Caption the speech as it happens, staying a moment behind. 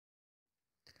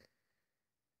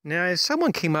Now, if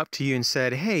someone came up to you and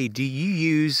said, "Hey, do you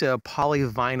use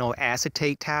polyvinyl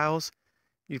acetate towels?"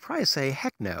 You'd probably say,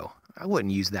 "Heck no, I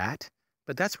wouldn't use that."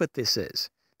 But that's what this is.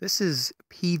 This is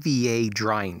PVA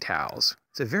drying towels.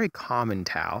 It's a very common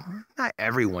towel. Not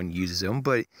everyone uses them,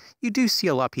 but you do see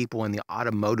a lot of people in the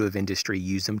automotive industry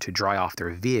use them to dry off their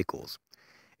vehicles.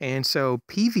 And so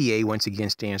PVA, once again,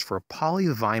 stands for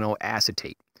polyvinyl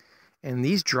acetate. And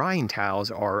these drying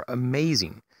towels are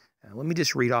amazing. Let me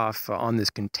just read off on this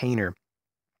container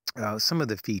some of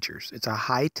the features. It's a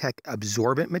high-tech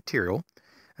absorbent material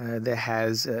that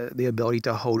has the ability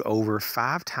to hold over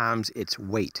 5 times its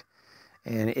weight.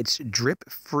 And it's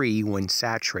drip-free when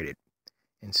saturated.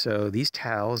 And so these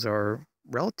towels are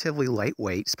relatively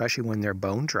lightweight, especially when they're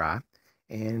bone dry,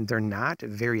 and they're not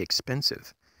very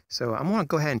expensive. So I'm going to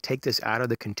go ahead and take this out of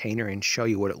the container and show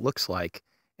you what it looks like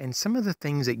and some of the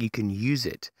things that you can use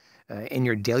it in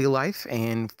your daily life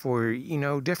and for,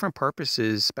 different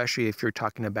purposes, especially if you're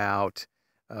talking about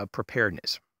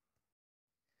preparedness.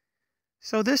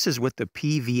 So this is what the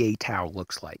PVA towel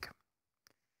looks like.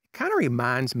 It kind of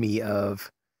reminds me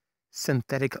of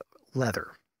synthetic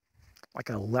leather, like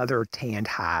a leather tanned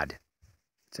hide.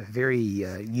 It's a very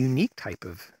unique type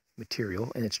of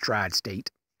material in its dried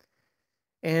state.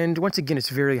 And once again, it's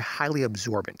very highly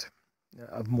absorbent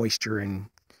of moisture and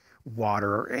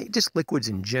water, just liquids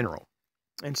in general.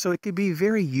 And so it could be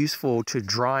very useful to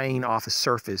drying off a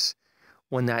surface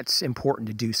when that's important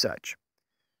to do such.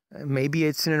 Maybe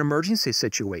it's in an emergency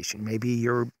situation. Maybe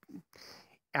you're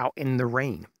out in the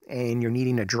rain and you're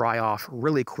needing to dry off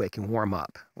really quick and warm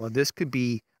up. Well, this could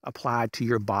be applied to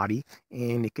your body,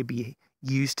 and it could be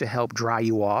used to help dry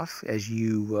you off as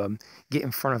you get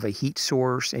in front of a heat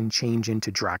source and change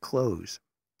into dry clothes.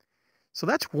 So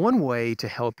that's one way to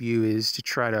help you, is to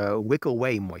try to wick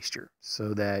away moisture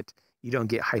so that you don't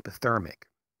get hypothermic.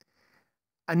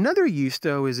 Another use,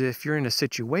 though, is if you're in a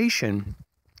situation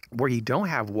where you don't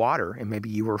have water and maybe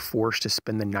you were forced to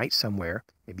spend the night somewhere.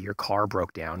 Maybe your car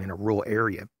broke down in a rural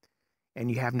area and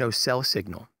you have no cell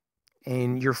signal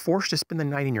and you're forced to spend the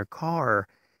night in your car.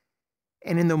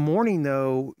 And in the morning,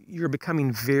 though, you're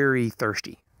becoming very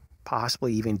thirsty,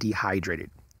 possibly even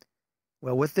dehydrated.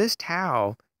 Well, with this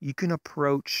towel, you can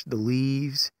approach the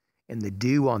leaves and the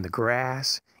dew on the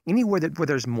grass, anywhere where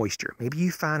there's moisture. Maybe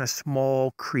you find a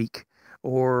small creek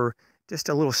or just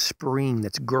a little spring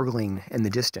that's gurgling in the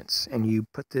distance, and you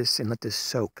put this and let this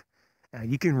soak.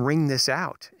 You can wring this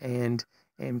out and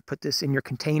put this in your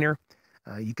container.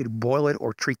 You could boil it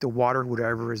or treat the water,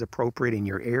 whatever is appropriate in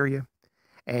your area.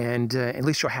 And at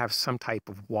least you'll have some type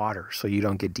of water so you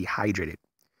don't get dehydrated.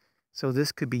 So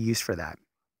this could be used for that.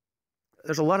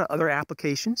 There's a lot of other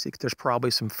applications. There's probably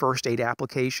some first aid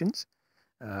applications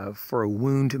for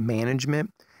wound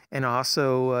management. And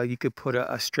also you could put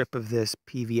a strip of this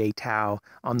PVA towel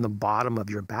on the bottom of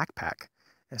your backpack.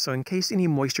 And so in case any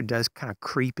moisture does kind of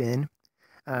creep in,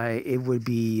 it would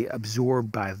be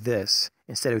absorbed by this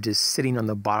instead of just sitting on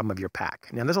the bottom of your pack.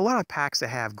 Now, there's a lot of packs that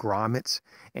have grommets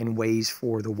and ways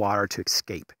for the water to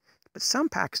escape, but some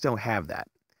packs don't have that.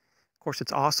 Of course,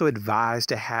 it's also advised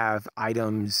to have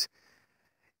items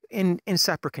in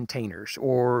separate containers,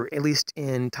 or at least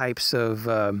in types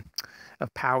of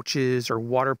pouches or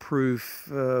waterproof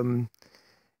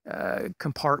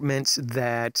compartments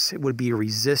that would be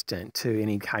resistant to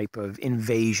any type of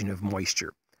invasion of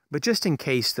moisture. But just in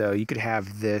case, though, you could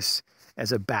have this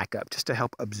as a backup just to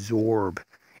help absorb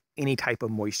any type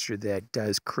of moisture that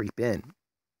does creep in.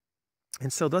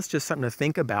 And so that's just something to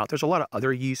think about. There's a lot of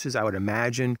other uses, I would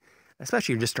imagine,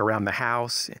 especially just around the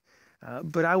house.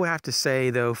 But I would have to say,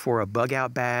 though, for a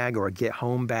bug-out bag or a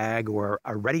get-home bag or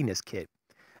a readiness kit,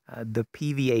 the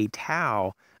PVA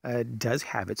towel does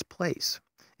have its place.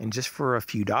 And just for a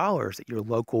few dollars at your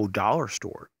local dollar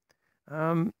store,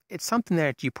 it's something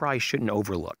that you probably shouldn't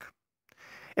overlook.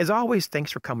 As always,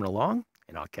 thanks for coming along,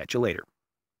 and I'll catch you later.